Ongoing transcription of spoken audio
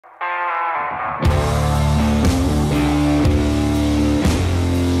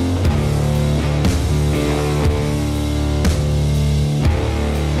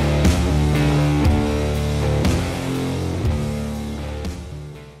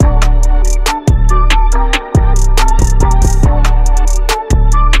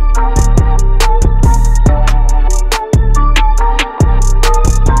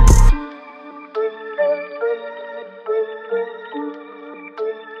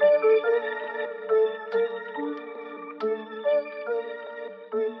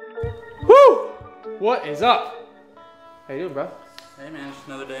What is up? How you doing, bro? Hey man, just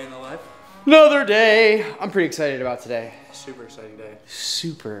another day in the life. Another day. I'm pretty excited about today. Super exciting day.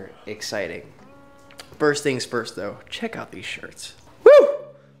 Super exciting. First things first though, check out these shirts. Woo!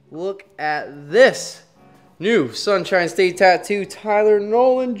 Look at this. New Sunshine State Tattoo Tyler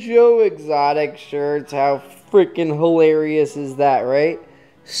Nolan Joe Exotic shirts. How freaking hilarious is that, right?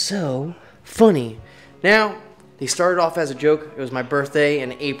 So funny. Now, they started off as a joke. It was my birthday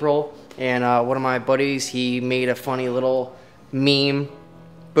in April, and one of my buddies, he made a funny little meme,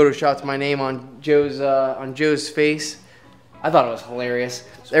 photoshopped my name on Joe's face. I thought it was hilarious.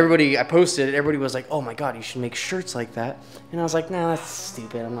 Everybody, I posted it, everybody was like, oh my god, you should make shirts like that. And I was like, nah, that's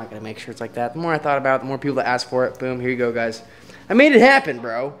stupid. I'm not gonna make shirts like that. The more I thought about it, the more people that asked for it. Boom, here you go, guys. I made it happen,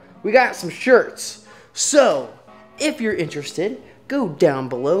 bro. We got some shirts. So, if you're interested, go down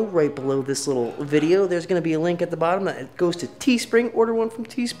below, right below this little video. There's gonna be a link at the bottom that goes to Teespring. Order one from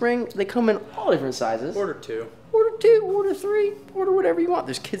Teespring. They come in all different sizes. Order two. Order two, order three, order whatever you want.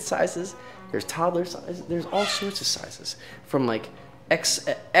 There's kid sizes, there's toddler sizes, there's all sorts of sizes. From like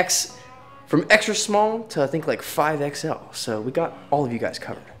from extra small to I think like 5XL. So we got all of you guys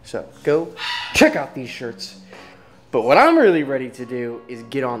covered. So go check out these shirts. But what I'm really ready to do is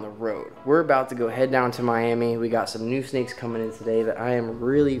get on the road. We're about to go head down to Miami. We got some new snakes coming in today that I am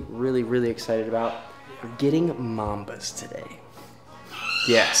really excited about. We're getting Mambas today.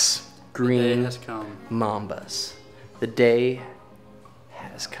 Yes, Green Mambas. The day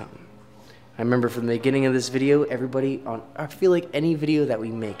has come. I remember from the beginning of this video, everybody I feel like any video that we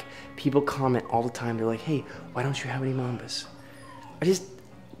make, people comment all the time. They're like, hey, why don't you have any Mambas?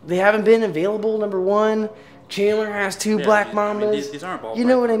 They haven't been available, number one. Chandler has two black Mambas. I mean, these aren't ball. You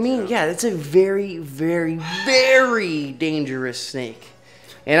know what I mean? Yeah, it's a very dangerous snake.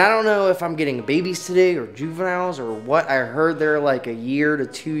 And I don't know if I'm getting babies today or juveniles or what. I heard they're like a year to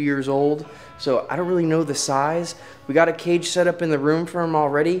 2 years old. So I don't really know the size. We got a cage set up in the room for them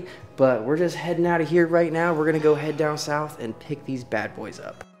already. But we're just heading out of here right now. We're going to go head down south and pick these bad boys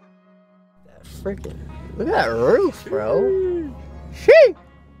up. That freaking... Look at that roof, bro. Shee!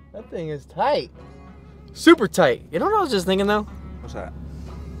 That thing is tight. Super tight. You know what I was just thinking though? What's that?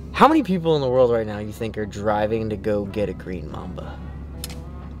 How many people in the world right now you think are driving to go get a green mamba?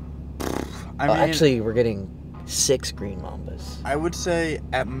 I mean, actually, we're getting 6 green mambas. I would say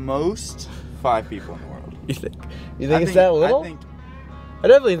at most 5 people in the world. You think it's that little? I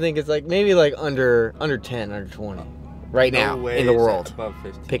definitely think it's like maybe like under 10, under 20 right now in the world. Above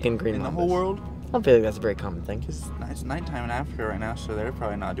 15. Picking green mambas. In the whole world? I feel like that's a very common thing. It's nighttime in Africa right now, so they're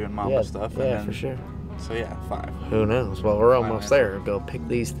probably not doing mamba stuff. Yeah, for sure. So yeah, 5. Who knows? Well, we're almost there. Go pick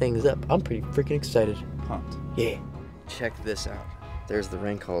these things up. I'm pretty freaking excited. Pumped. Yeah. Check this out. There's the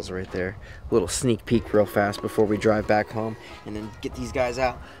ring calls right there. A little sneak peek real fast before we drive back home and then get these guys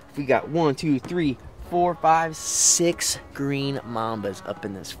out. We got 1, 2, 3, 4, 5, 6 green mambas up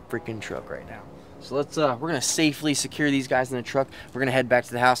in this freaking truck right now. So let's we're gonna safely secure these guys in the truck. We're gonna head back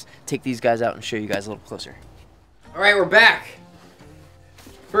to the house, take these guys out and show you guys a little closer. All right, we're back.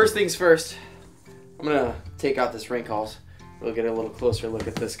 First things first, I'm gonna take out this ring calls. We'll get a little closer look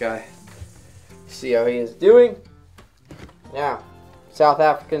at this guy. See how he is doing. Now, South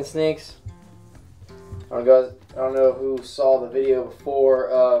African snakes. I don't know who saw the video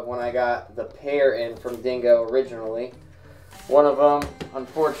before when I got the pair in from DINGO originally. One of them,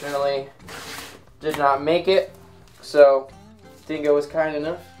 unfortunately, did not make it. So, DINGO was kind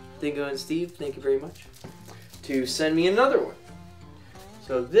enough, DINGO and Steve, thank you very much, to send me another one.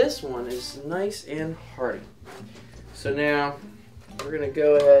 So this one is nice and hardy. So now, we're going to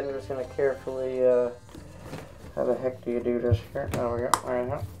go ahead and just going to carefully, how the heck do you do this here? There we go, right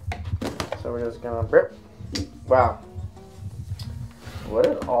here. So we're just going to rip. Wow. What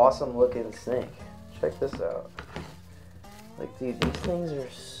an awesome looking snake. Check this out. Like, dude, these things are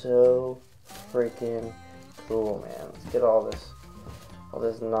so freaking cool, man. Let's get all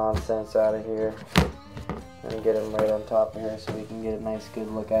this nonsense out of here. And get them right on top of here so we can get a nice good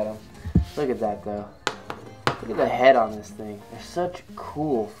look at them. Look at that though. Look at the head on this thing. They're such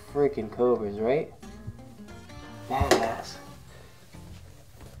cool freaking cobras, right? Badass.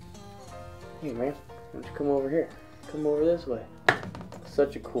 Hey man, why don't you come over here? Come over this way.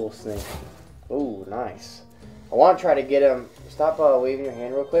 Such a cool snake. Oh, nice. I want to try to get him, stop waving your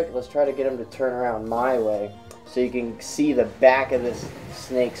hand real quick. Let's try to get him to turn around my way so you can see the back of this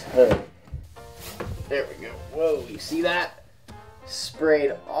snake's hood. There we go. Whoa, you see that?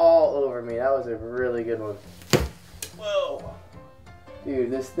 Sprayed all over me. That was a really good one. Whoa.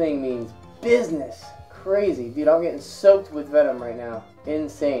 Dude, this thing means business. Crazy. Dude, I'm getting soaked with venom right now.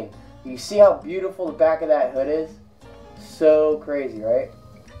 Insane. You see how beautiful the back of that hood is? So crazy, right?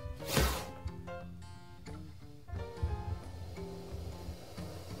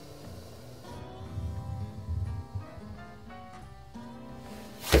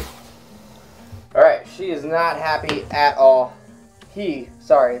 She is not happy at all.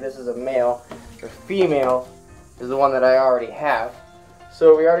 Sorry, this is a male. The female is the one that I already have.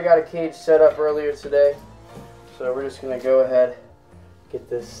 So we already got a cage set up earlier today. So we're just gonna go ahead, get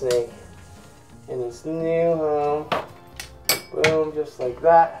this snake in its new home. Boom, just like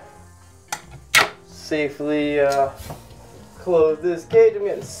that. Safely close this cage. I'm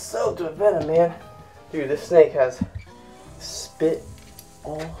getting soaked with venom, man. Dude, this snake has spit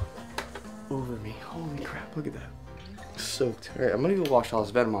all over me. Holy crap, look at that. Soaked. Alright, I'm gonna go wash all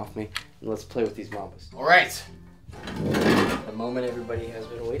this venom off me and let's play with these mambas. Alright. The moment everybody has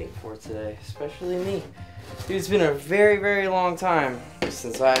been waiting for today, especially me. Dude, it's been a very, very long time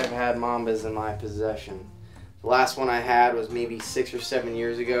since I've had mambas in my possession. The last one I had was maybe 6 or 7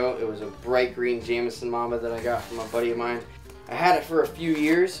 years ago. It was a bright green Jameson mamba that I got from a buddy of mine. I had it for a few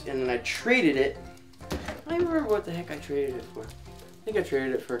years and then I traded it. I don't even remember what the heck I traded it for. I think I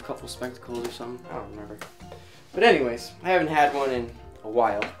traded it for a couple spectacles or something. I don't remember. But anyways, I haven't had one in a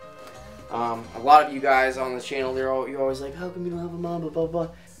while. A lot of you guys on the channel, you're always like, how come you don't have a mamba, blah, blah.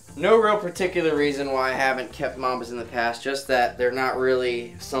 No real particular reason why I haven't kept mambas in the past, just that they're not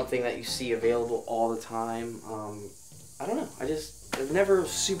really something that you see available all the time. I don't know, I'm never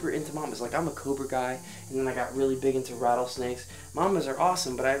super into mambas. Like, I'm a cobra guy, and then I got really big into rattlesnakes. Mambas are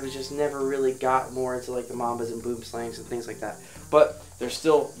awesome, but I was just never really got more into like the mambas and boom slangs and things like that. But they're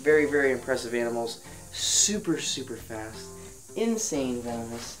still very, very impressive animals. Super, super fast. Insane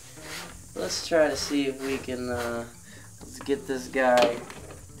venomous. Let's try to see if we can, let's get this guy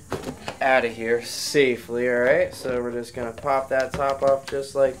out of here safely, alright? So we're just going to pop that top off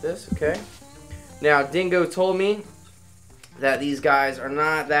just like this, okay? Now, Dingo told me that these guys are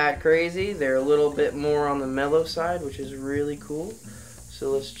not that crazy. They're a little bit more on the mellow side, which is really cool.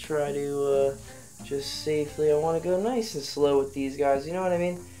 So let's try to just safely, I want to go nice and slow with these guys, you know what I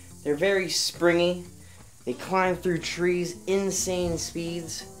mean? They're very springy. They climb through trees, insane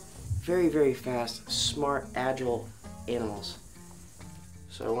speeds. Very, very fast, smart, agile animals.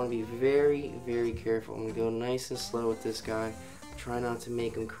 So I want to be very, very careful. I'm going to go nice and slow with this guy. Try not to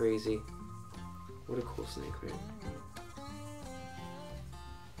make him crazy. What a cool snake, right?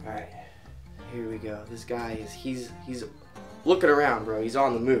 Alright, here we go. This guy he's looking around, bro. He's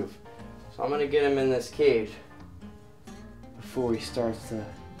on the move. So I'm going to get him in this cage before he starts to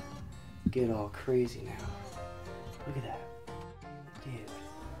get all crazy now. Look at that. Dude.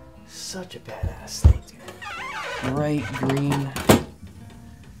 Such a badass snake, dude. Bright green.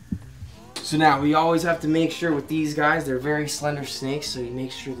 So now we always have to make sure with these guys, they're very slender snakes, so you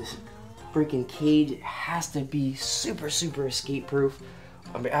make sure this freaking cage has to be super, super escape proof.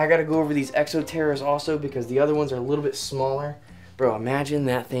 I mean, I gotta go over these exoterras also because the other ones are a little bit smaller. Bro, imagine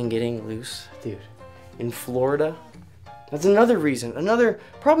that thing getting loose, dude. In Florida, that's another reason,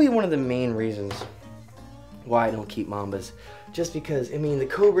 probably one of the main reasons why I don't keep mambas. Just because, I mean, the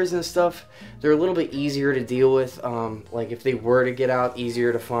cobras and stuff, they're a little bit easier to deal with. Like, if they were to get out,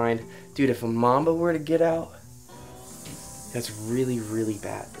 easier to find. Dude, if a mamba were to get out, that's really, really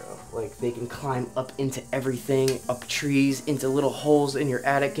bad, bro. Like, they can climb up into everything, up trees, into little holes in your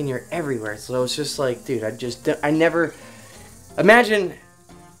attic, and you're everywhere. So it's just like, dude, I never, imagine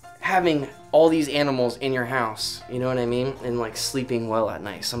having all these animals in your house, you know what I mean? And, like, sleeping well at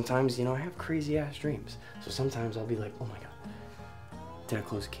night. Sometimes, you know, I have crazy-ass dreams. So sometimes I'll be like, oh my god. Did I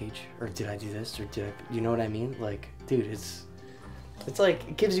close a cage? Or did I do this? Or did I, you know what I mean? Like, dude, it's like,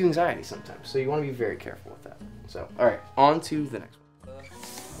 it gives you anxiety sometimes. So you want to be very careful with that. So, alright, on to the next one.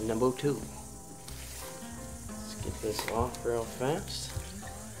 Number 2. Let's get this off real fast.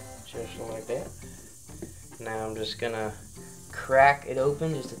 Just like that. Now I'm just gonna crack it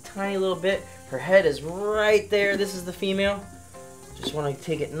open just a tiny little bit. Her head is right there. This is the female. Just want to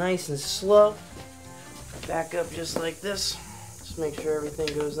take it nice and slow. Back up just like this. Just make sure everything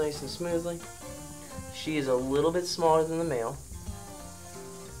goes nice and smoothly. She is a little bit smaller than the male.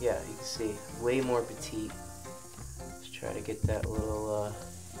 Yeah, you can see, way more petite. Let's try to get that little,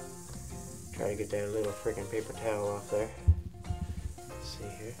 freaking paper towel off there. Let's see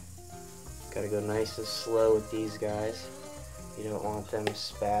here. Gotta go nice and slow with these guys. You don't want them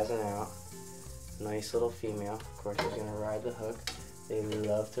spazzing out. Nice little female. Of course, she's gonna ride the hook. They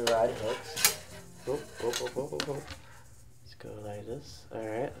love to ride hooks. Oh, oh, oh, oh, oh, oh. Let's go like this.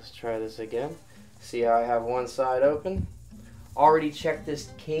 Alright, let's try this again. See how I have one side open? Already checked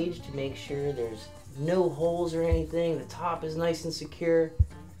this cage to make sure there's no holes or anything. The top is nice and secure.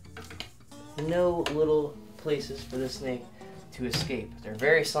 No little places for this snake to escape. They're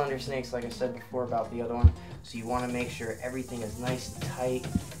very slender snakes, like I said before about the other one. So you want to make sure everything is nice and tight.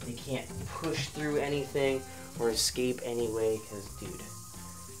 They can't push through anything or escape anyway, because dude,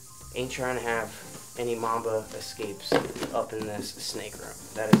 ain't trying to have any mamba escapes up in this snake room.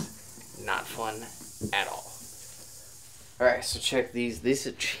 That is not fun at all. Alright, so check these. These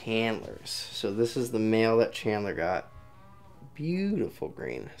are Chandler's. So this is the male that Chandler got. Beautiful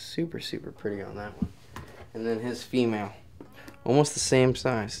green. Super, super pretty on that one. And then his female. Almost the same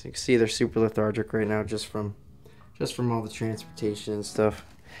size. You can see they're super lethargic right now just from all the transportation and stuff.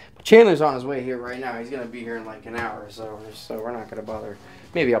 But Chandler's on his way here right now. He's going to be here in like an hour or so we're not going to bother.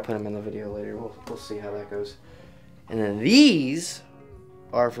 Maybe I'll put him in the video later. We'll see how that goes. And then these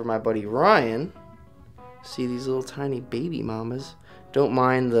are for my buddy Ryan. See these little tiny baby mamas. Don't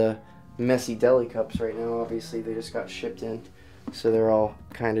mind the messy deli cups right now. Obviously, they just got shipped in, so they're all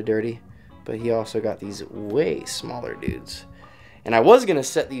kind of dirty. But he also got these way smaller dudes. And I was going to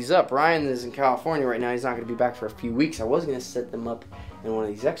set these up. Ryan is in California right now. He's not going to be back for a few weeks. I was going to set them up in one of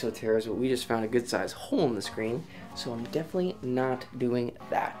these Exoterras, but we just found a good size hole in the screen. So I'm definitely not doing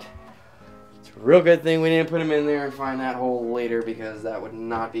that. It's a real good thing we didn't put them in there and find that hole later, because that would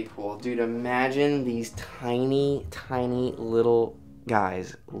not be cool. Dude, imagine these tiny, tiny little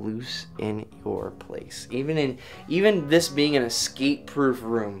guys loose in your place. Even this being an escape-proof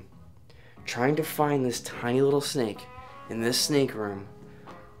room, trying to find this tiny little snake in this snake room,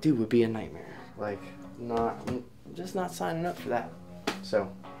 dude, would be a nightmare. Like, I'm just not signing up for that.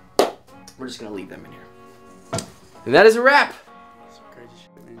 So, we're just gonna leave them in here. And that is a wrap. That's some crazy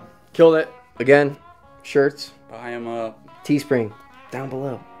shit, man. Killed it. Again, shirts. Buy them up. Teespring, down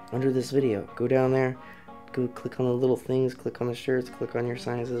below, under this video. Go down there, go click on the little things, click on the shirts, click on your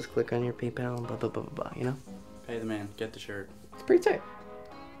sizes, click on your PayPal, and blah, blah, blah, blah, blah, you know? Pay the man. Get the shirt. It's pretty tight.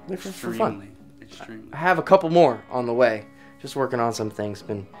 For fun. Extremely. I have a couple more on the way. Just working on some things.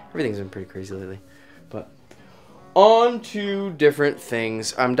 Everything's been pretty crazy lately. But on to different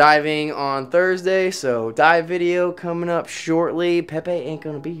things. I'm diving on Thursday, so dive video coming up shortly. Pepe ain't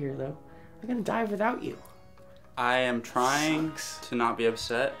gonna be here though. I'm gonna dive without you. I am trying to not be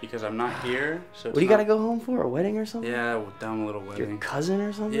upset because I'm not here. So what do you gotta go home for? A wedding or something? Yeah, dumb little wedding. Your cousin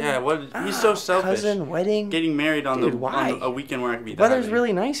or something? Yeah, what? He's so selfish. Cousin, wedding? Getting married on Dude, why? on a weekend where I could be The weather's diving.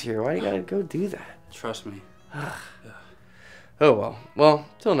 really nice here. Why do you gotta go do that? Trust me. Oh well. Well,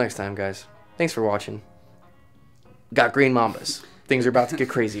 till next time, guys. Thanks for watching. Got Green Mambas. Things are about to get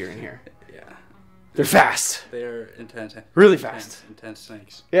crazier in here. Yeah. They're fast. They're intense. Really fast. Intense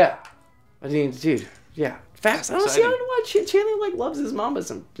snakes. Yeah. I mean, dude. Yeah. Fast. I don't know why Chandler like loves his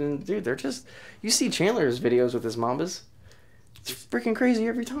mambas. And dude, they're just. You see Chandler's videos with his mambas. It's freaking crazy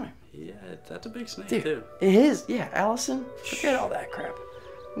every time. Yeah, that's a big snake dude, too. It is. Yeah, Allison. Forget all that crap.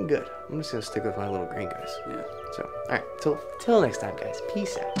 I'm good. I'm just gonna stick with my little green guys. Yeah. So, all right. Till next time, guys.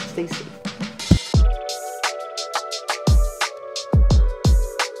 Peace out. Stay safe.